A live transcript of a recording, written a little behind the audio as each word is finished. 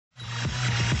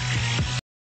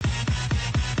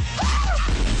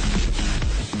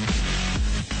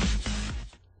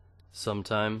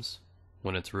Sometimes,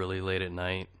 when it's really late at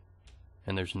night,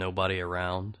 and there's nobody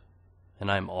around,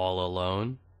 and I'm all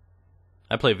alone,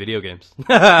 I play video games.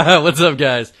 What's up,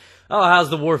 guys? Oh,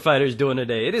 how's the Warfighters doing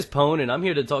today? It is Pwn, and I'm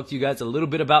here to talk to you guys a little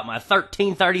bit about my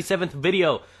 1337th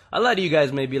video. A lot of you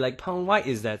guys may be like, Pwn, why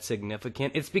is that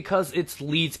significant? It's because it's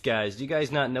Leeds, guys. Do you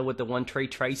guys not know what the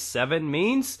 1-Tray-7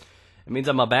 means? It means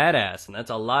I'm a badass, and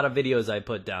that's a lot of videos I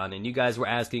put down, and you guys were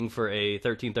asking for a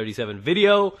 1337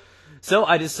 video, so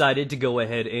I decided to go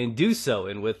ahead and do so.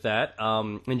 And with that,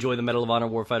 enjoy the Medal of Honor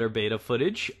Warfighter beta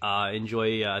footage. I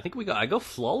think I go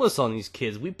flawless on these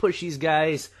kids. We push these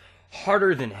guys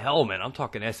harder than hell, man. I'm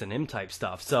talking S&M type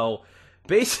stuff. So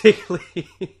basically,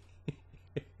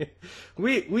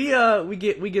 we get a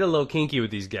little kinky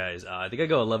with these guys. I think I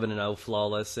go 11-0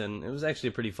 flawless, and it was actually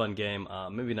a pretty fun game.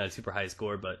 Maybe not a super high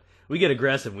score, but we get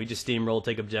aggressive. We just steamroll,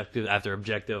 take objective after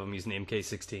objective. I'm using the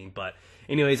MK16, but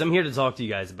anyways, I'm here to talk to you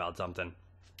guys about something.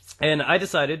 And I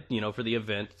decided, for the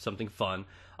event, something fun,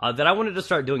 that I wanted to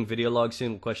start doing video logs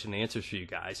soon with question and answers for you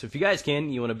guys. So if you guys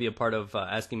you want to be a part of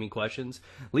asking me questions,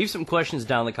 leave some questions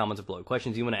down in the comments below.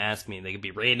 Questions you want to ask me. They could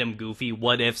be random, goofy,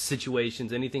 what-if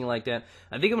situations, anything like that.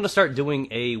 I think I'm going to start doing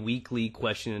a weekly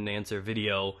question and answer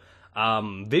video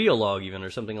log even, or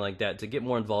something like that, to get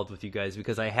more involved with you guys,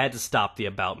 because I had to stop the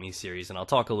About Me series, and I'll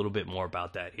talk a little bit more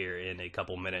about that here in a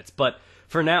couple minutes. But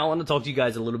for now, I want to talk to you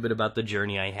guys a little bit about the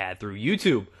journey I had through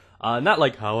YouTube. Not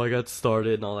like how I got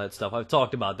started and all that stuff. I've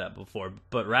talked about that before,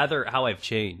 but rather how I've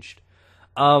changed.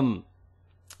 When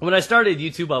I started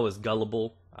YouTube, I was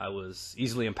gullible. I was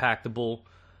easily impactable.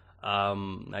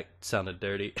 That sounded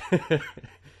dirty.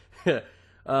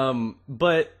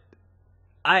 But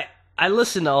I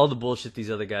listened to all the bullshit these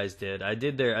other guys did. I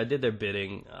did their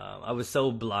bidding. I was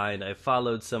so blind. I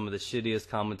followed some of the shittiest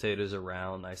commentators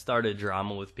around. I started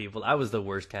drama with people. I was the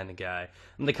worst kind of guy.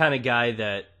 I'm the kind of guy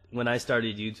that, when I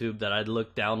started YouTube, that I'd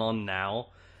look down on now,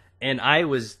 and I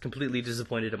was completely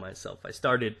disappointed in myself. I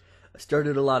started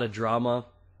a lot of drama.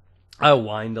 I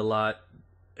whined a lot.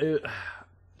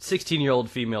 16-year-old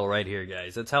female right here,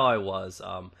 guys. That's how I was.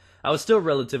 I was still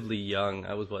relatively young.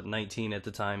 I was, 19 at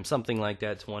the time, something like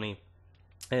that, 20.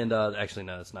 And actually,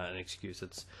 no, that's not an excuse.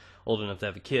 It's old enough to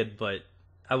have a kid, but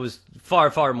I was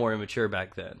far, far more immature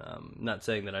back then. Not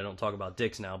saying that I don't talk about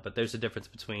dicks now, but there's a difference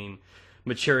between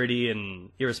maturity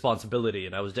and irresponsibility,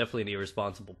 and I was definitely an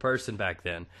irresponsible person back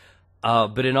then.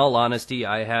 But in all honesty,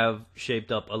 I have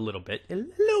shaped up a little bit,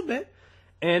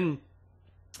 and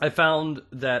I found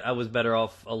that I was better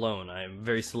off alone. I'm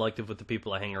very selective with the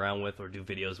people I hang around with or do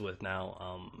videos with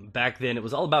now. Back then, it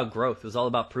was all about growth. It was all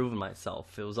about proving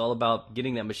myself. It was all about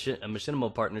getting that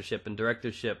machinimo partnership and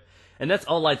directorship, and that's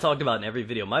all I talked about in every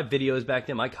video. My videos back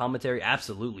then, my commentary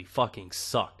absolutely fucking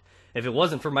sucked. If it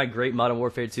wasn't for my great Modern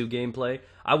Warfare 2 gameplay,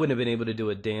 I wouldn't have been able to do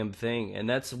a damn thing. And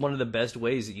that's one of the best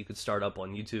ways that you could start up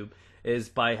on YouTube, is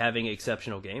by having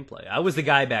exceptional gameplay. I was the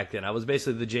guy back then. I was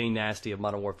basically the Jane Nasty of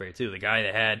Modern Warfare 2. The guy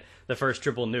that had the first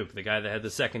triple nuke, the guy that had the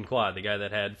second quad, the guy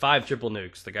that had 5 triple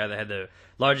nukes, the guy that had the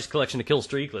largest collection of kill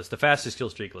streak lists, the fastest kill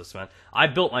streak list, man. I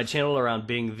built my channel around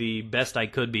being the best I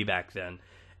could be back then.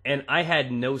 And I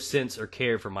had no sense or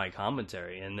care for my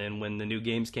commentary. And then when the new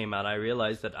games came out, I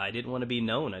realized that I didn't want to be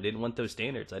known. I didn't want those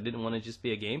standards. I didn't want to just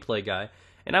be a gameplay guy.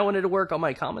 And I wanted to work on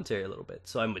my commentary a little bit.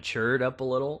 So I matured up a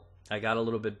little. I got a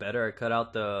little bit better. I cut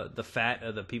out the fat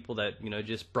of the people that,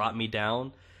 just brought me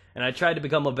down. And I tried to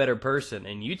become a better person.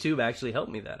 And YouTube actually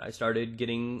helped me that. I started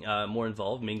getting more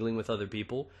involved, mingling with other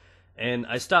people. And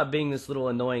I stopped being this little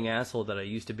annoying asshole that I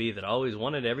used to be, that always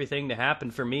wanted everything to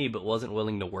happen for me but wasn't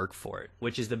willing to work for it,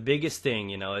 which is the biggest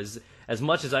thing. As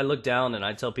much as I look down and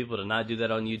I tell people to not do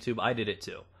that on YouTube, I did it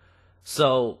too.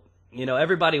 So,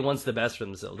 everybody wants the best for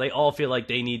themselves. They all feel like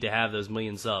they need to have those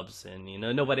million subs, and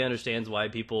nobody understands why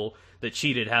people that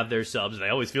cheated have their subs, and they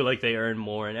always feel like they earn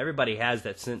more, and everybody has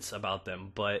that sense about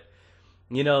them. But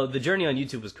the journey on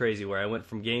YouTube was crazy, where I went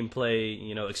from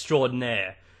gameplay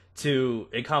extraordinaire to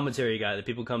a commentary guy that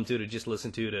people come to just listen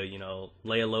to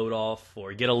lay a load off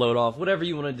or get a load off, whatever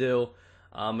you want to do.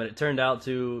 And it turned out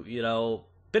to,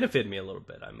 benefit me a little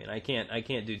bit. I mean, I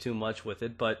can't do too much with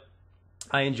it, but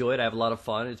I enjoy it. I have a lot of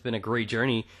fun. It's been a great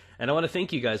journey, and I want to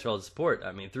thank you guys for all the support.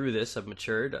 I mean, through this, I've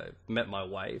matured. I've met my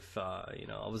wife. I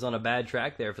was on a bad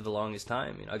track there for the longest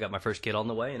time. I got my first kid on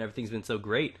the way, and everything's been so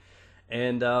great.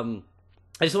 And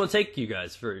I just want to thank you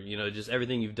guys for, just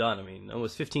everything you've done. I mean,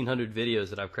 almost 1,500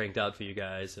 videos that I've cranked out for you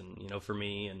guys, and, for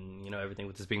me, and, everything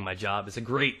with this being my job. It's a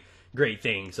great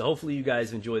thing. So hopefully you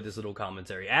guys enjoyed this little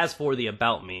commentary. As for the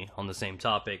About Me on the same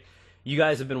topic, you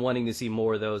guys have been wanting to see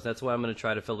more of those. That's why I'm going to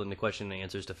try to fill in the question and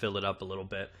answers to fill it up a little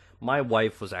bit. My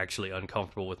wife was actually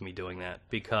uncomfortable with me doing that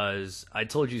because I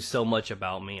told you so much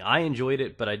about me. I enjoyed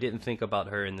it, but I didn't think about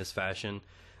her in this fashion.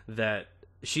 That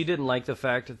she didn't like the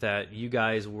fact that you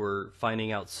guys were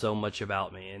finding out so much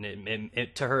about me, and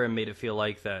it to her it made it feel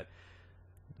like that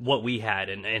what we had,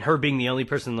 and her being the only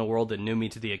person in the world that knew me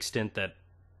to the extent that,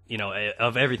 you know,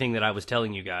 of everything that I was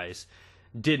telling you guys,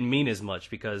 didn't mean as much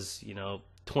because, you know,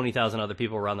 20,000 other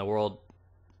people around the world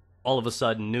all of a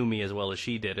sudden knew me as well as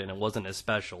she did, and it wasn't as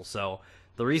special. So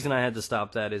the reason I had to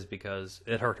stop that is because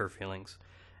it hurt her feelings.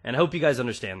 And I hope you guys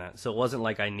understand that. So it wasn't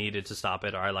like I needed to stop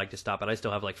it or I like to stop it. I still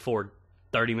have like 4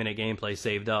 30-minute gameplays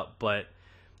saved up, but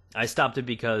I stopped it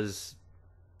because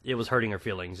it was hurting her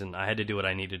feelings, and I had to do what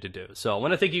I needed to do. So I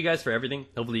want to thank you guys for everything.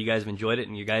 Hopefully you guys have enjoyed it,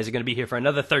 and you guys are going to be here for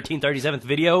another 1337th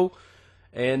video.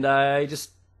 And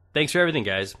thanks for everything,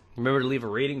 guys. Remember to leave a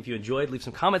rating if you enjoyed. Leave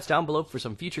some comments down below for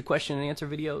some future question and answer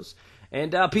videos.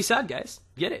 And peace out, guys.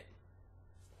 Get it.